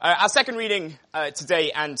Our second reading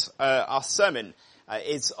today and our sermon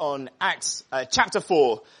is on Acts chapter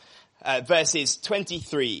 4, verses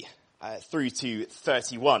 23 through to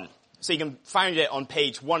 31. So you can find it on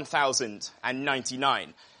page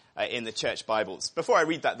 1099 in the church Bibles. Before I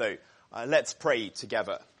read that though, let's pray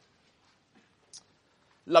together.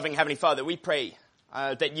 Loving Heavenly Father, we pray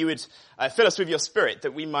that you would fill us with your Spirit,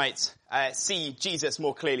 that we might see Jesus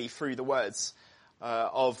more clearly through the words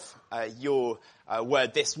of your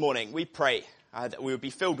word this morning. We pray that we would be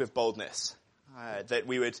filled with boldness, that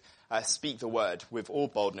we would speak the word with all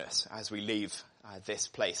boldness as we leave this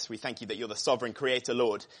place. We thank you that you're the sovereign creator,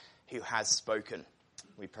 Lord, who has spoken.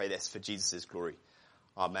 We pray this for Jesus' glory.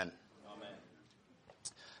 Amen. Amen.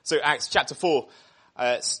 So Acts chapter 4,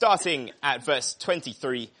 starting at verse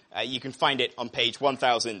 23, you can find it on page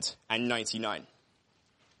 1099.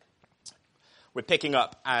 We're picking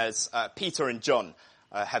up as Peter and John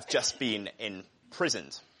have just been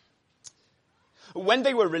imprisoned. When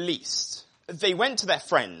they were released, they went to their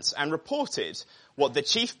friends and reported what the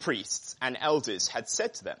chief priests and elders had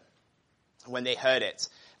said to them. When they heard it,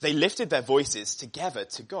 they lifted their voices together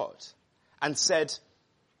to God and said,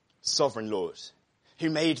 "Sovereign Lord, who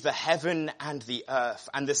made the heaven and the earth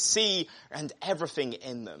and the sea and everything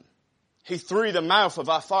in them, who through the mouth of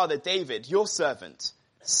our father David, your servant,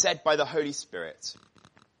 said by the Holy Spirit,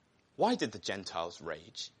 why did the Gentiles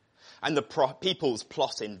rage and the peoples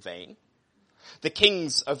plot in vain? The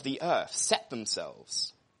kings of the earth set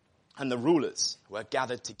themselves, and the rulers were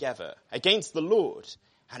gathered together against the Lord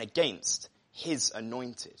and against his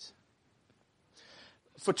anointed.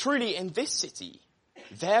 For truly in this city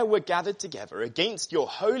there were gathered together against your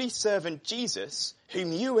holy servant Jesus,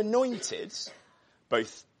 whom you anointed,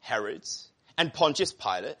 both Herod and Pontius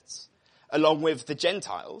Pilate, along with the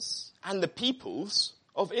Gentiles and the peoples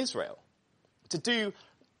of Israel, to do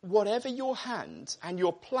whatever your hand and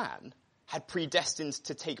your plan had predestined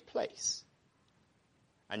to take place.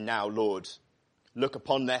 And now, Lord, look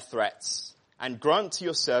upon their threats and grant to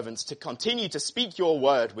your servants to continue to speak your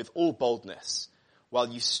word with all boldness, while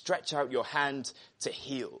you stretch out your hand to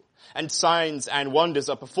heal, and signs and wonders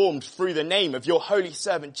are performed through the name of your holy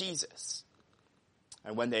servant Jesus."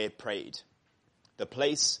 And when they had prayed, the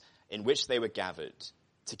place in which they were gathered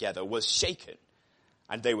together was shaken,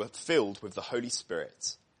 and they were filled with the Holy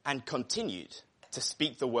Spirit and continued to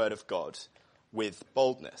speak the word of God with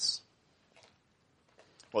boldness.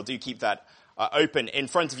 Well, do keep that open in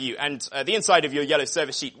front of you, and the inside of your yellow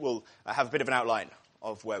service sheet will have a bit of an outline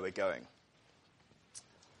of where we're going.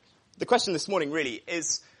 The question this morning really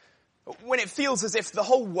is, when it feels as if the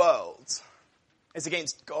whole world is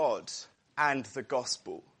against God and the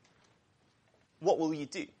gospel, what will you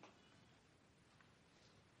do?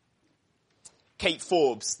 Kate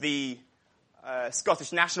Forbes, the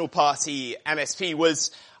Scottish National Party MSP, was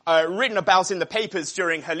written about in the papers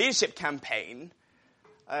during her leadership campaign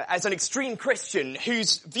as an extreme Christian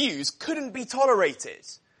whose views couldn't be tolerated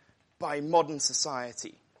by modern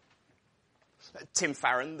society. Tim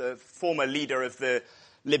Farron, the former leader of the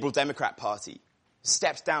Liberal Democrat Party,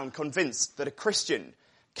 stepped down convinced that a Christian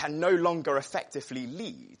can no longer effectively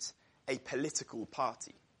lead a political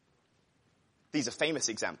party. These are famous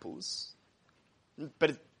examples,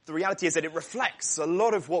 but the reality is that it reflects a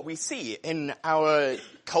lot of what we see in our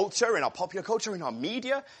culture, in our popular culture, in our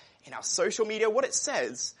media, in our social media, what it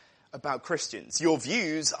says about Christians. Your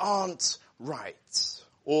views aren't right.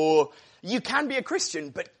 Or you can be a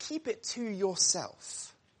Christian, but keep it to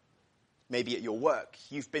yourself. Maybe at your work,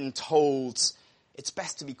 you've been told it's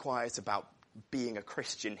best to be quiet about being a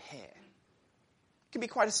Christian here. It can be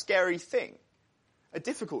quite a scary thing, a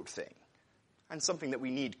difficult thing, and something that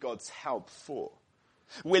we need God's help for.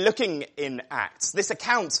 We're looking in Acts, this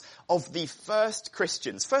account of the first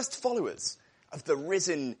Christians, first followers of the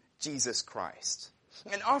risen Jesus Christ.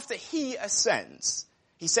 And after he ascends,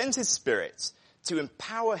 he sends his Spirit to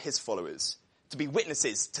empower his followers to be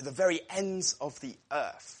witnesses to the very ends of the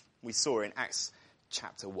earth, we saw in Acts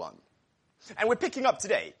chapter 1. And we're picking up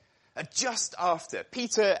today just after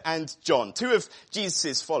Peter and John, two of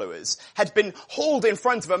Jesus' followers, had been hauled in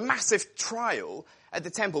front of a massive trial at the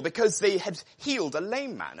temple because they had healed a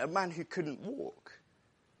lame man, a man who couldn't walk.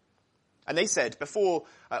 And they said before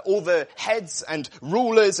all the heads and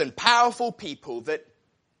rulers and powerful people that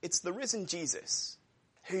it's the risen Jesus,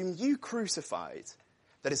 whom you crucified,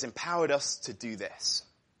 that has empowered us to do this.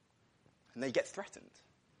 And they get threatened.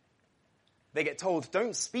 They get told,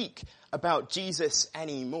 don't speak about Jesus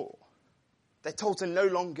anymore. They're told to no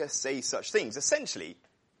longer say such things. Essentially,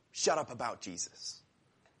 shut up about Jesus.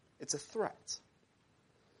 It's a threat.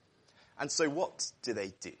 And so what do?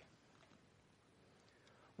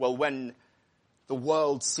 Well, when the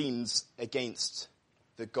world seems against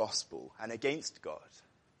the gospel and against God,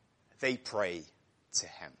 they pray to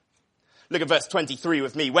him. Look at verse 23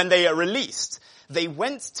 with me. When they are released, they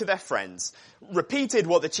went to their friends, repeated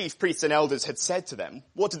what the chief priests and elders had said to them.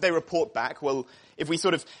 What did they report back? Well, if we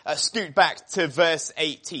sort of scoot back to verse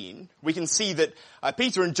 18, we can see that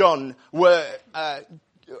Peter and John were,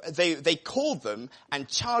 they called them and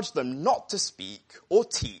charged them not to speak or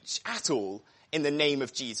teach at all in the name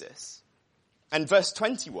of Jesus. And verse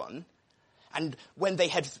 21, and when they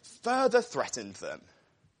had further threatened them,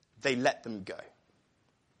 they let them go.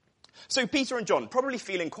 So Peter and John, probably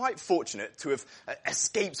feeling quite fortunate to have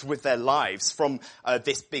escaped with their lives from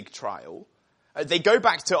this big trial, they go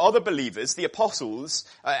back to other believers, the apostles,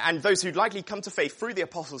 and those who'd likely come to faith through the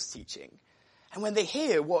apostles' teaching. And when they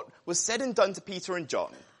hear what was said and done to Peter and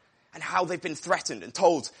John, and how they've been threatened and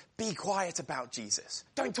told, be quiet about Jesus,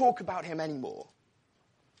 don't talk about him anymore,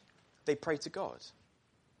 they pray to God.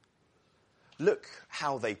 Look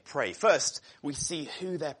how they pray. First, we see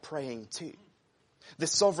who they're praying to. The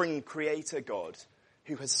sovereign creator God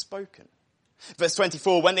who has spoken. Verse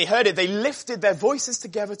 24, when they heard it, they lifted their voices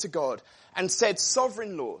together to God and said,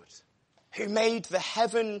 Sovereign Lord, who made the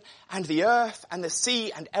heaven and the earth and the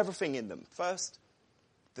sea and everything in them. First,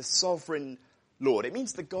 the sovereign Lord. It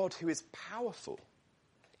means the God who is powerful,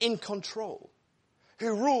 in control,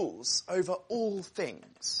 who rules over all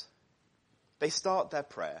things. They start their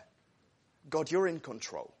prayer. God, you're in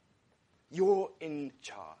control. You're in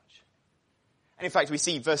charge. And in fact, we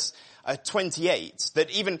see verse 28 that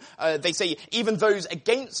even, they say, even those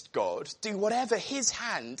against God do whatever his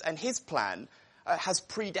hand and his plan has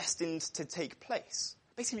predestined to take place.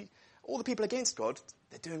 Basically, all the people against God,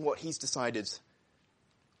 they're doing what he's decided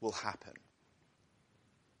will happen.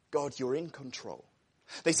 God, you're in control.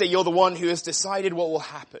 They say you're the one who has decided what will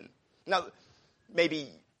happen. Now, maybe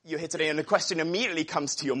you're here today and the question immediately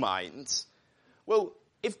comes to your mind. Well,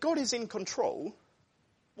 if God is in control,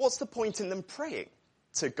 what's the point in them praying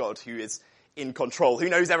to God who is in control, who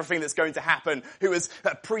knows everything that's going to happen, who has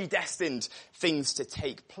predestined things to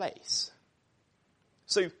take place?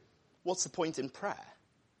 So, what's the point in prayer?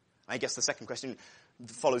 I guess the second question that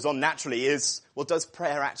follows on naturally is, well, does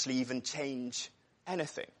prayer actually even change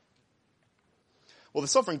anything? Well, the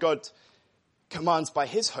sovereign God commands by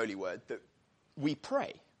his holy word that we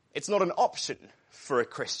pray. It's not an option for a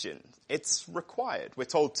Christian. It's required. We're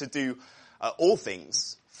told to do all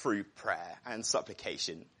things through prayer and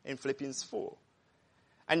supplication in Philippians 4.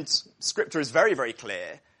 And Scripture is very, very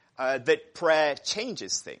clear that prayer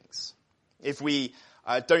changes things. If we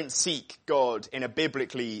don't seek God in a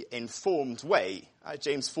biblically informed way,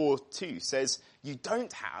 James 4:2 says, you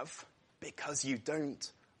don't have because you don't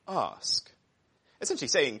ask. Essentially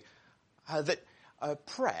saying that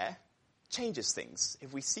prayer changes things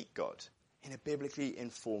if we seek God in a biblically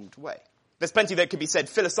informed way. There's plenty that could be said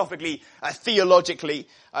philosophically, theologically,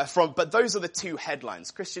 but those are the two headlines.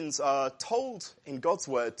 Christians are told in God's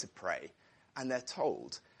word to pray, and they're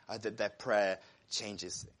told that their prayer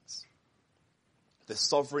changes things. The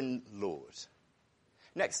sovereign Lord.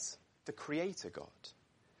 Next, the creator God.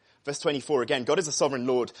 Verse 24 again, God is a sovereign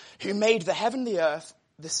Lord who made the heaven, the earth,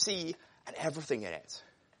 the sea, and everything in it.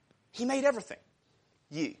 He made everything.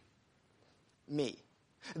 You, me,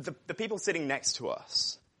 the people sitting next to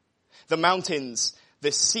us, the mountains,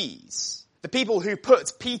 the seas, the people who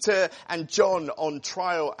put Peter and John on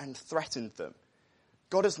trial and threatened them.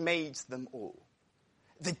 God has made them all.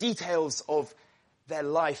 The details of their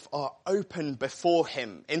life are open before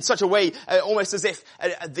him in such a way, almost as if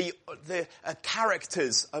the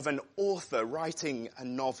characters of an author writing a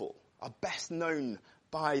novel are best known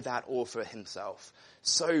by that author himself.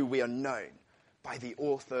 So we are known by the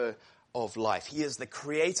author of life. He is the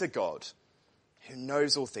creator God who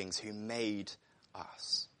knows all things, who made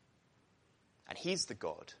us. And he's the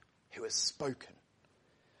God who has spoken.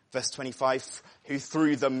 Verse 25, who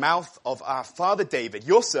through the mouth of our father David,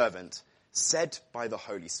 your servant, said by the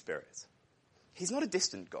Holy Spirit. He's not a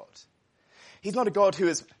distant God. He's not a God who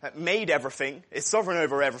has made everything, is sovereign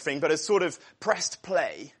over everything, but has sort of pressed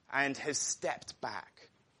play and has stepped back.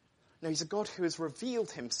 No, he's a God who has revealed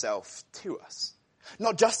himself to us.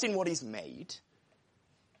 Not just in what he's made,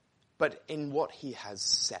 but in what he has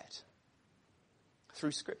said.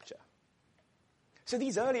 Through Scripture. So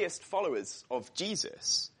these earliest followers of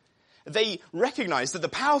Jesus, they recognize that the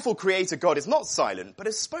powerful creator God is not silent, but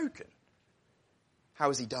has spoken. How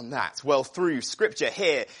has he done that? Well, through Scripture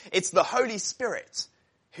here, it's the Holy Spirit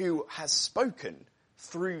who has spoken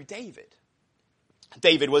through David.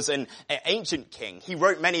 David was an ancient king. He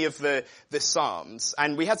wrote many of the Psalms,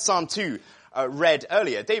 and we had Psalm 2 read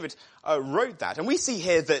earlier. David wrote that, and we see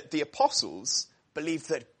here that the apostles believed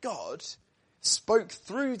that God spoke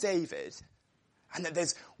through David and that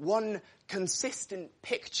there's one consistent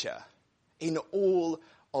picture in all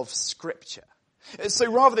of Scripture.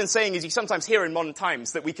 So rather than saying, as you sometimes hear in modern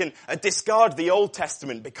times, that we can discard the Old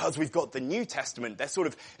Testament because we've got the New Testament, they're sort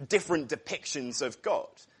of different depictions of God.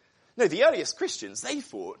 No, the earliest Christians, they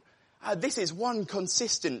thought, this is one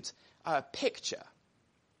consistent picture.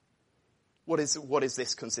 What is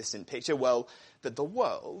this consistent picture? Well, that the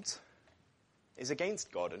world is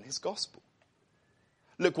against God and his gospel.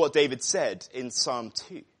 Look what David said in Psalm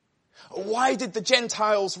 2. Why did the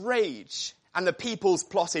Gentiles rage and the peoples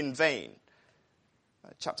plot in vain?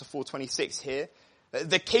 Chapter 4:26 here.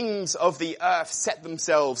 The kings of the earth set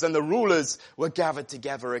themselves, and the rulers were gathered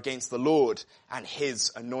together against the Lord and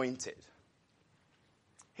his anointed.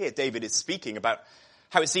 Here David is speaking about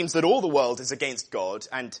how it seems that all the world is against God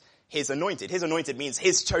and his anointed. His anointed means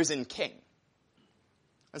his chosen king.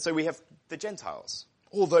 And so we have the Gentiles,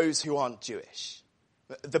 all those who aren't Jewish.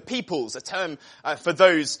 The peoples, a term for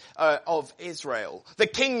those of Israel. The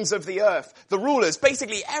kings of the earth, the rulers,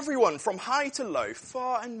 basically everyone from high to low,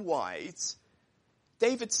 far and wide,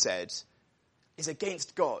 David said, is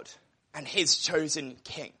against God and his chosen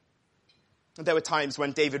king. And there were times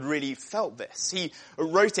when David really felt this. He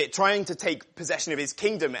wrote it trying to take possession of his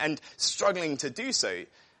kingdom and struggling to do so.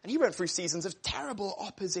 And he went through seasons of terrible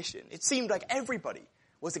opposition. It seemed like everybody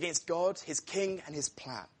was against God, his king, and his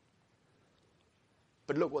plan.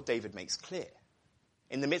 But look what David makes clear.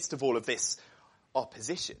 In the midst of all of this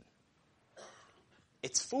opposition,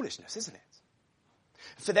 it's foolishness, isn't it?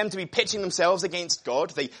 For them to be pitching themselves against God,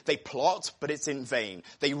 they plot, but it's in vain.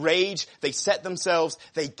 They rage, they set themselves,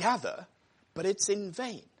 they gather, but it's in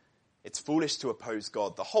vain. It's foolish to oppose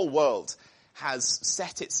God. The whole world has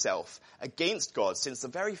set itself against God since the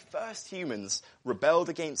very first humans rebelled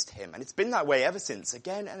against him. And it's been that way ever since,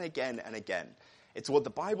 again and again and again. It's what the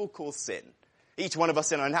Bible calls sin. Each one of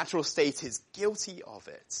us in our natural state is guilty of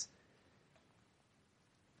it.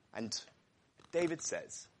 And David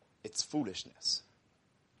says it's foolishness.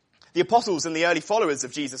 The apostles and the early followers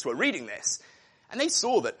of Jesus were reading this, and they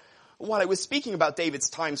saw that while it was speaking about David's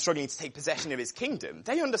time struggling to take possession of his kingdom,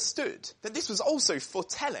 they understood that this was also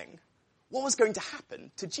foretelling what was going to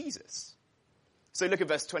happen to Jesus. So look at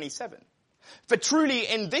verse 27. For truly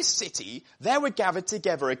in this city there were gathered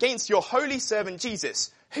together against your holy servant Jesus,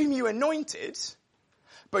 whom you anointed,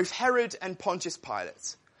 both Herod and Pontius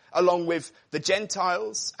Pilate, along with the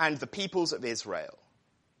Gentiles and the peoples of Israel,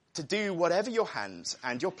 to do whatever your hand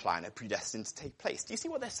and your plan are predestined to take place. Do you see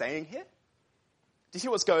what they're saying here? Do you see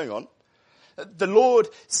what's going on? The Lord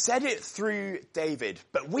said it through David,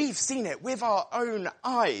 but we've seen it with our own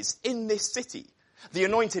eyes in this city. The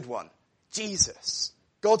anointed one, Jesus,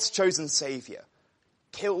 God's chosen savior,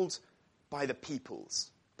 killed by the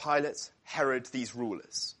peoples, Pilate, Herod, these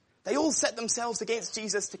rulers. They all set themselves against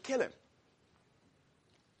Jesus to kill him.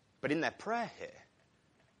 But in their prayer here,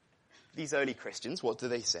 these early Christians, what do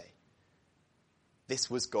they say? This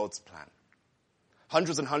was God's plan.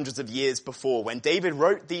 Hundreds and hundreds of years before, when David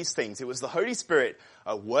wrote these things, it was the Holy Spirit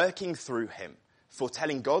working through him,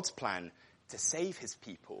 foretelling God's plan to save his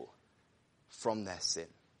people from their sin.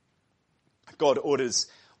 God orders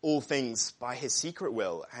all things by his secret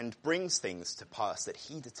will and brings things to pass that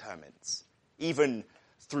he determines, even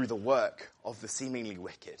through the work of the seemingly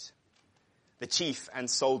wicked. The chief and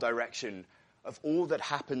sole direction of all that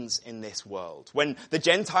happens in this world. When the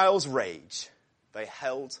Gentiles rage, they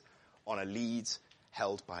held on a lead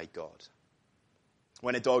held by God.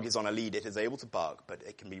 When a dog is on a lead, it is able to bark, but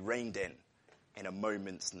it can be reined in a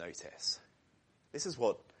moment's notice. This is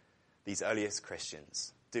what these earliest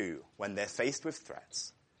Christians do when they're faced with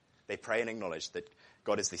threats. They pray and acknowledge that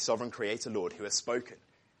God is the sovereign creator Lord who has spoken.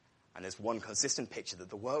 And there's one consistent picture that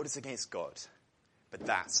the world is against God, but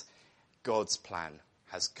that God's plan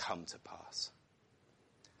has come to pass.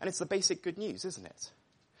 And it's the basic good news, isn't it?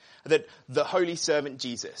 That the holy servant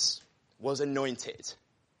Jesus was anointed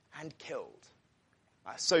and killed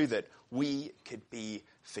so that we could be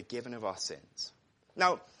forgiven of our sins.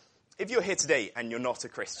 Now, if you're here today and you're not a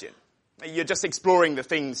Christian, you're just exploring the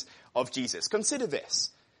things of Jesus, consider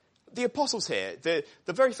this. The apostles here, the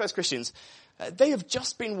very first Christians, they have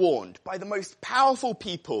just been warned by the most powerful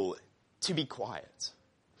people to be quiet.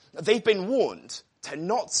 They've been warned to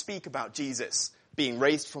not speak about Jesus being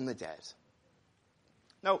raised from the dead.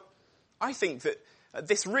 Now, I think that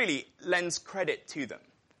this really lends credit to them,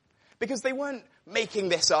 because they weren't making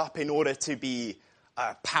this up in order to be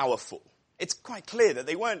powerful. It's quite clear that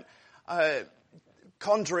they weren't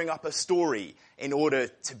conjuring up a story in order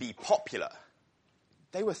to be popular.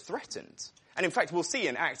 They were threatened. And in fact, we'll see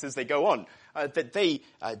in Acts as they go on, that they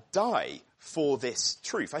die for this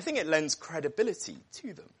truth. I think it lends credibility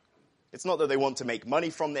to them. It's not that they want to make money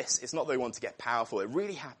from this. It's not that they want to get powerful. It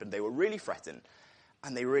really happened. They were really threatened,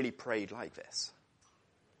 and they really prayed like this.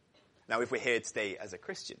 Now, if we're here today as a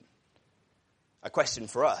Christian, a question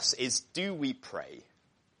for us is, do we pray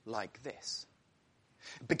like this?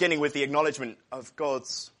 Beginning with the acknowledgement of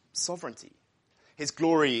God's sovereignty, his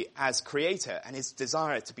glory as creator, and his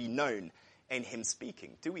desire to be known in him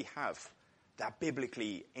speaking. Do we have that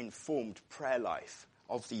biblically informed prayer life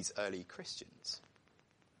of these early Christians?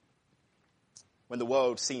 When the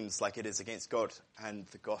world seems like it is against God and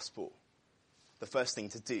the gospel, the first thing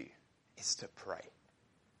to do is to pray.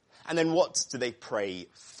 And then what do they pray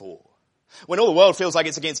for? When all the world feels like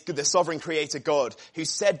it's against the sovereign creator God who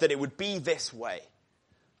said that it would be this way.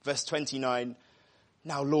 Verse 29,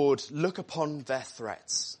 now Lord, look upon their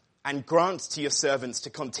threats and grant to your servants to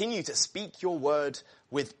continue to speak your word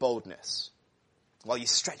with boldness, while you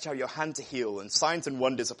stretch out your hand to heal and signs and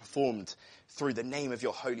wonders are performed through the name of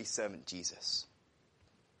your holy servant Jesus.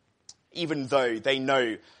 Even though they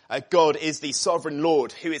know God is the sovereign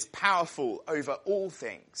Lord who is powerful over all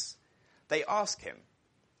things, they ask him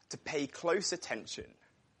to pay close attention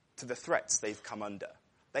to the threats they've come under.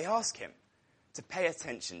 They ask him to pay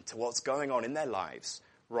attention to what's going on in their lives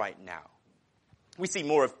right now. We see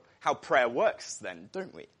more of how prayer works then,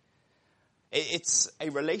 don't we? It's a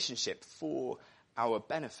relationship for our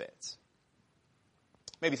benefit.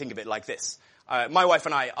 Maybe think of it like this. My wife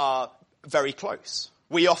and I are very close.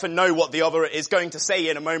 We often know what the other is going to say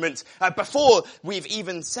in a moment before we've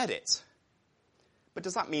even said it. But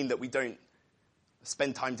does that mean that we don't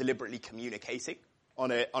spend time deliberately communicating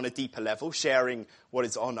on a deeper level, sharing what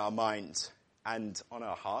is on our mind and on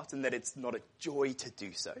our heart, and that it's not a joy to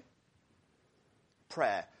do so?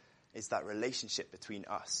 Prayer is that relationship between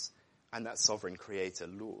us and that sovereign creator,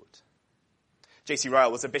 Lord. J.C.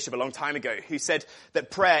 Ryle was a bishop a long time ago who said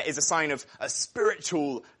that prayer is a sign of a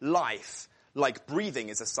spiritual life, like breathing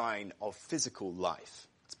is a sign of physical life.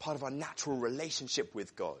 It's part of our natural relationship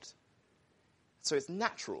with God. So it's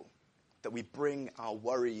natural that we bring our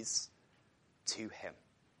worries to him.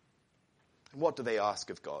 And what do they ask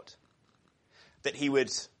of God? That he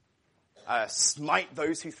would smite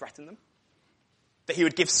those who threaten them? That he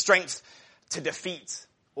would give strength to defeat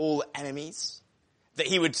all enemies? That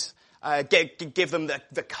he would give them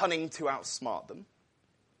the cunning to outsmart them?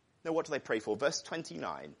 No, what do they pray for? Verse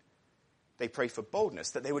 29, they pray for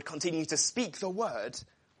boldness, that they would continue to speak the word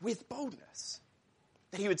with boldness.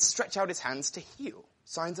 That he would stretch out his hands to heal.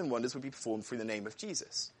 Signs and wonders would be performed through the name of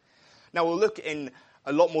Jesus. Now, we'll look in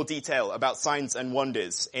a lot more detail about signs and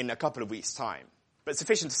wonders in a couple of weeks' time. But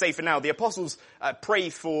sufficient to say for now, the apostles pray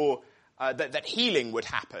for that healing would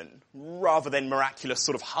happen rather than miraculous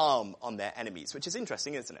sort of harm on their enemies, which is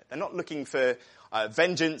interesting, isn't it? They're not looking for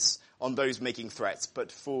vengeance on those making threats,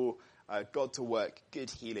 but for God to work good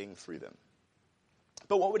healing through them.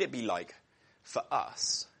 But what would it be like for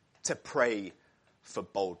us to pray for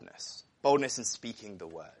boldness? Boldness in speaking the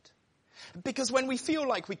word. Because when we feel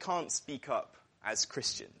like we can't speak up as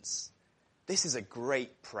Christians, this is a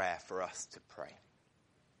great prayer for us to pray.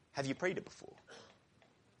 Have you prayed it before?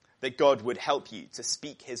 That God would help you to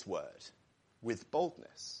speak his word with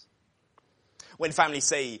boldness. When families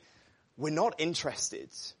say, we're not interested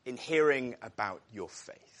in hearing about your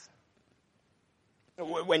faith.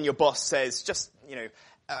 When your boss says,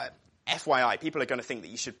 FYI, people are going to think that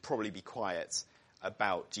you should probably be quiet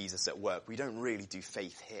about Jesus at work. We don't really do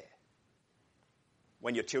faith here.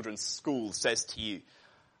 When your children's school says to you,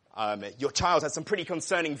 your child has some pretty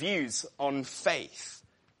concerning views on faith.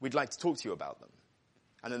 We'd like to talk to you about them.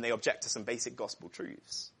 And then they object to some basic gospel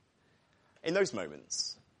truths. In those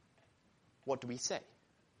moments, what do we say?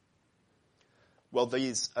 Well,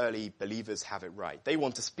 these early believers have it right. They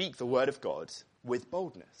want to speak the word of God with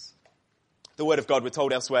boldness. The word of God, we're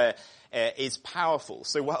told elsewhere, is powerful.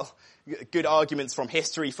 So while good arguments from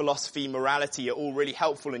history, philosophy, morality are all really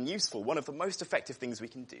helpful and useful, one of the most effective things we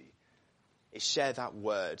can do is share that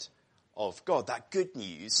word of God, that good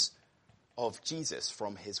news of Jesus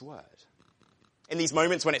from his word. In these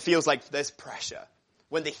moments when it feels like there's pressure,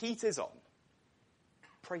 when the heat is on,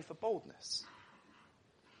 pray for boldness.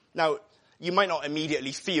 Now, you might not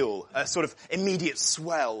immediately feel a sort of immediate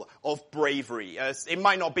swell of bravery. It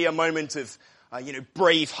might not be a moment of,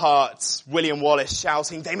 brave hearts, William Wallace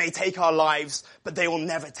shouting, they may take our lives, but they will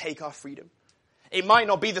never take our freedom. It might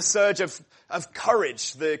not be the surge of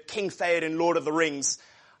courage, the King Theoden Lord of the Rings.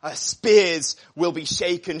 Spears will be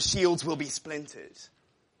shaken, shields will be splintered.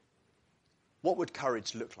 What would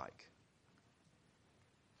courage look like?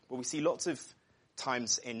 Well, we see lots of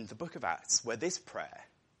times in the book of Acts where this prayer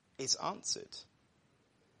is answered.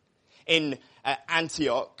 In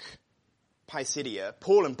Antioch, Pisidia,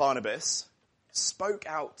 Paul and Barnabas spoke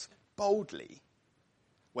out boldly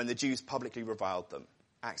when the Jews publicly reviled them.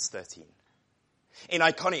 Acts 13. In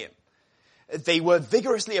Iconium, they were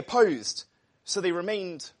vigorously opposed, so they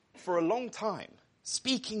remained for a long time,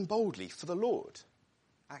 speaking boldly for the Lord.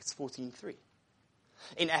 Acts 14:3.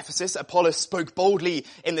 In Ephesus, Apollos spoke boldly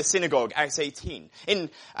in the synagogue. Acts 18. In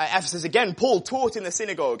Ephesus again, Paul taught in the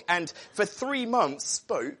synagogue and for 3 months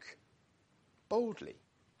spoke boldly,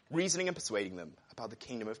 reasoning and persuading them about the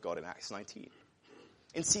kingdom of God in Acts 19.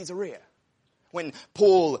 In Caesarea, when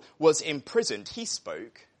Paul was imprisoned, he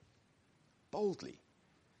spoke boldly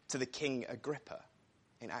to the King Agrippa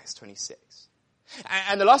in Acts 26.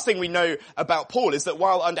 And the last thing we know about Paul is that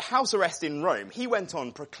while under house arrest in Rome, he went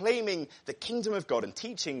on proclaiming the kingdom of God and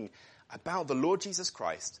teaching about the Lord Jesus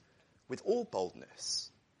Christ with all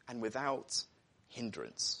boldness and without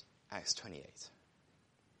hindrance. Acts 28.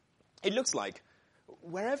 It looks like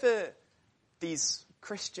wherever these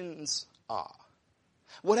Christians are,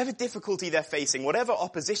 whatever difficulty they're facing, whatever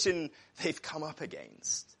opposition they've come up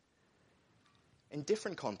against, in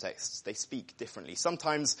different contexts, they speak differently.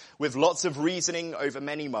 Sometimes with lots of reasoning over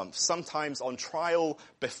many months, sometimes on trial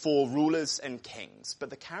before rulers and kings. But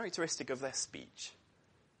the characteristic of their speech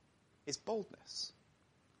is boldness.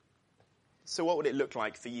 So what would it look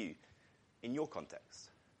like for you in your context?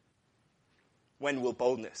 When will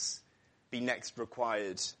boldness be next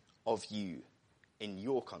required of you in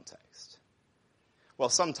your context? Well,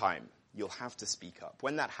 sometime you'll have to speak up.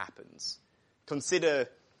 When that happens, consider,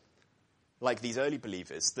 like these early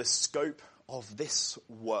believers, the scope of this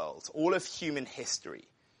world. All of human history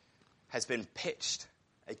has been pitched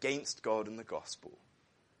against God and the gospel.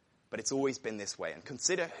 But it's always been this way. And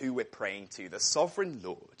consider who we're praying to, the sovereign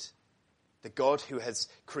Lord, the God who has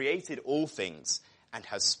created all things and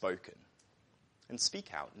has spoken. And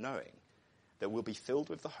speak out, knowing that we'll be filled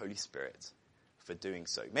with the Holy Spirit for doing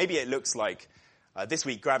so. Maybe it looks like this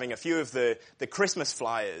week grabbing a few of the Christmas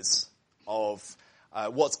flyers of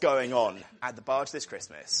what's going on at the Barge this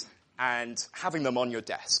Christmas and having them on your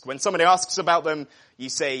desk. When somebody asks about them, you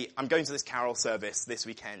say, I'm going to this carol service this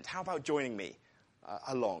weekend. How about joining me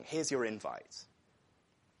along? Here's your invite.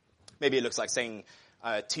 Maybe it looks like saying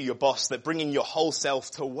to your boss that bringing your whole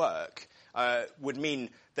self to work would mean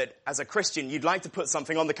that as a Christian, you'd like to put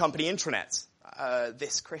something on the company intranet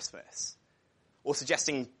this Christmas. Or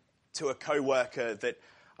suggesting to a co-worker that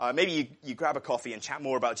maybe you grab a coffee and chat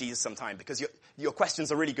more about Jesus sometime because your question's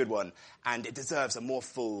a really good one and it deserves a more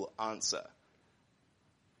full answer.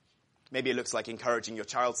 Maybe it looks like encouraging your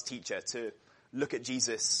child's teacher to look at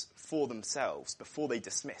Jesus for themselves before they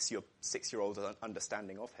dismiss your 6-year-old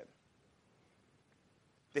understanding of him.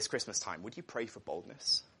 This Christmas time, would you pray for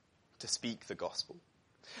boldness to speak the gospel?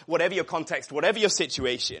 Whatever your context, whatever your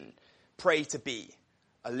situation, pray to be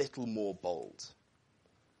a little more bold.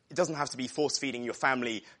 It doesn't have to be force-feeding your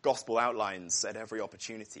family gospel outlines at every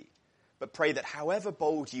opportunity. But pray that however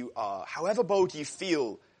bold you are, however bold you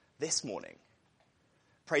feel this morning,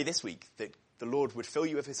 pray this week that the Lord would fill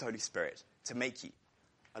you with his Holy Spirit to make you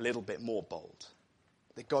a little bit more bold.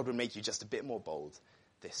 That God would make you just a bit more bold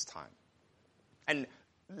this time. And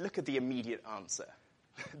look at the immediate answer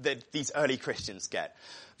that these early Christians get.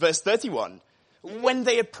 Verse 31, when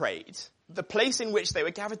they had prayed, the place in which they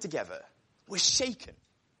were gathered together was shaken.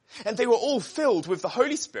 And they were all filled with the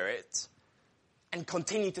Holy Spirit and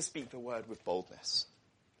continued to speak the word with boldness.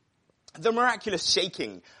 The miraculous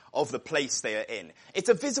shaking of the place they are in, it's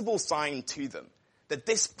a visible sign to them that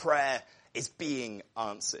this prayer is being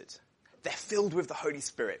answered. They're filled with the Holy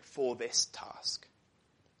Spirit for this task.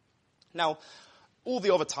 Now, all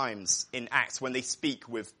the other times in Acts when they speak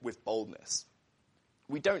with boldness,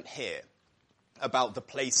 we don't hear about the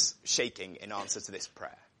place shaking in answer to this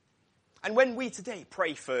prayer. And when we today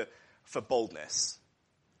pray for boldness,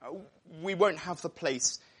 we won't have the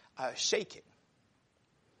place shaking.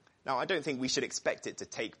 Now, I don't think we should expect it to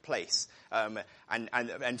take place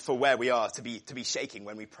and for where we are to be shaking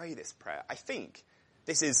when we pray this prayer. I think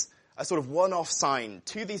this is a sort of one-off sign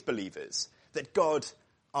to these believers that God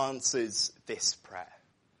answers this prayer.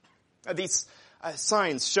 These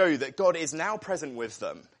signs show that God is now present with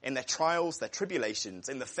them in their trials, their tribulations,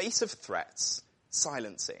 in the face of threats,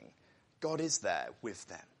 silencing. God is there with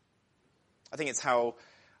them. I think it's how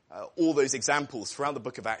all those examples throughout the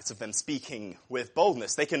book of Acts of them speaking with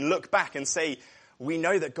boldness, they can look back and say, we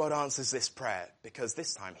know that God answers this prayer because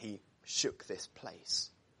this time he shook this place.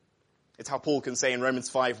 It's how Paul can say in Romans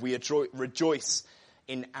 5, we rejoice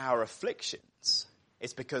in our afflictions.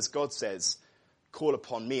 It's because God says, call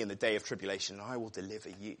upon me in the day of tribulation and I will deliver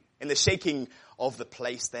you. in the shaking of the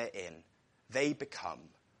place they're in, they become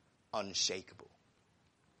unshakable.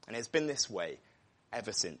 And it's been this way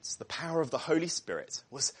ever since. The power of the Holy Spirit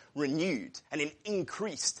was renewed and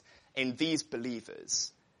increased in these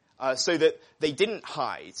believers so that they didn't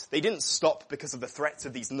hide. They didn't stop because of the threats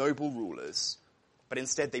of these noble rulers, but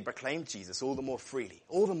instead they proclaimed Jesus all the more freely,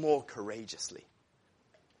 all the more courageously.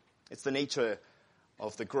 It's the nature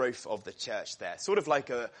of the growth of the church there, sort of like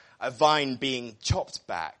a vine being chopped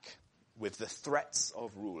back with the threats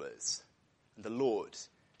of rulers. And the Lord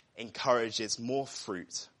encourages more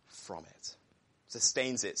fruit from it,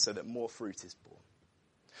 sustains it so that more fruit is born.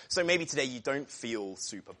 So maybe today you don't feel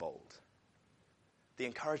super bold. The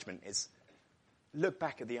encouragement is look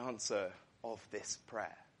back at the answer of this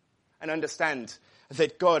prayer and understand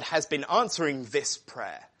that God has been answering this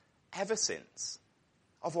prayer ever since.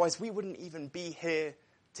 Otherwise, we wouldn't even be here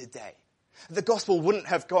today. The gospel wouldn't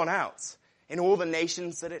have gone out in all the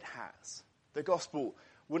nations that it has. The gospel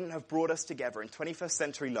wouldn't have brought us together in 21st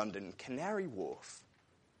century London, Canary Wharf,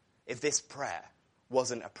 if this prayer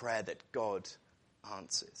wasn't a prayer that God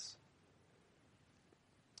answers.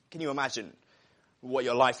 Can you imagine what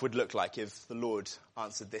your life would look like if the Lord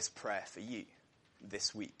answered this prayer for you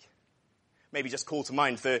this week? Maybe just call to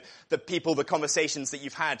mind the people, the conversations that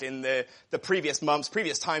you've had in the previous months,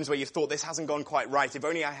 previous times where you've thought this hasn't gone quite right. If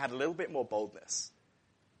only I had a little bit more boldness.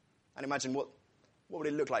 And imagine what would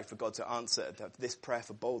it look like for God to answer this prayer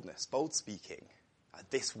for boldness, bold speaking,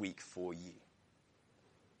 this week for you?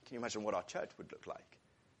 Can you imagine what our church would look like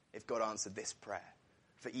if God answered this prayer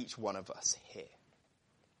for each one of us here?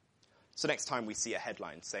 So next time we see a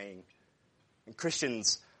headline saying,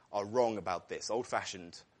 Christians are wrong about this,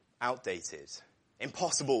 old-fashioned, outdated,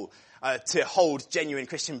 impossible to hold genuine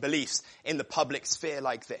Christian beliefs in the public sphere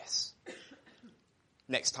like this.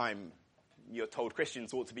 Next time you're told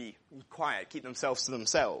Christians ought to be quiet, keep themselves to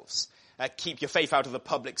themselves, keep your faith out of the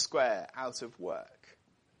public square, out of work.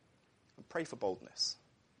 And pray for boldness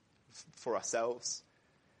for ourselves,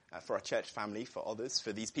 for our church family, for others,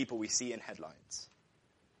 for these people we see in headlines.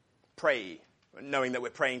 Pray, knowing that we're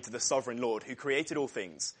praying to the sovereign Lord who created all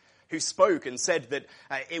things, who spoke and said that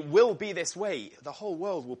it will be this way. The whole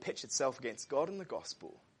world will pitch itself against God and the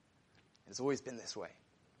gospel. It's always been this way.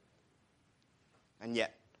 And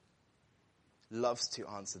yet, loves to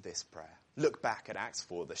answer this prayer. Look back at Acts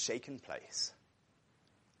 4, the shaken place,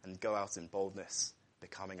 and go out in boldness,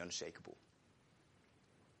 becoming unshakable.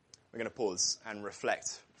 We're going to pause and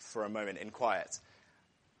reflect for a moment in quiet,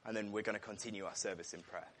 and then we're going to continue our service in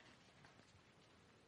prayer.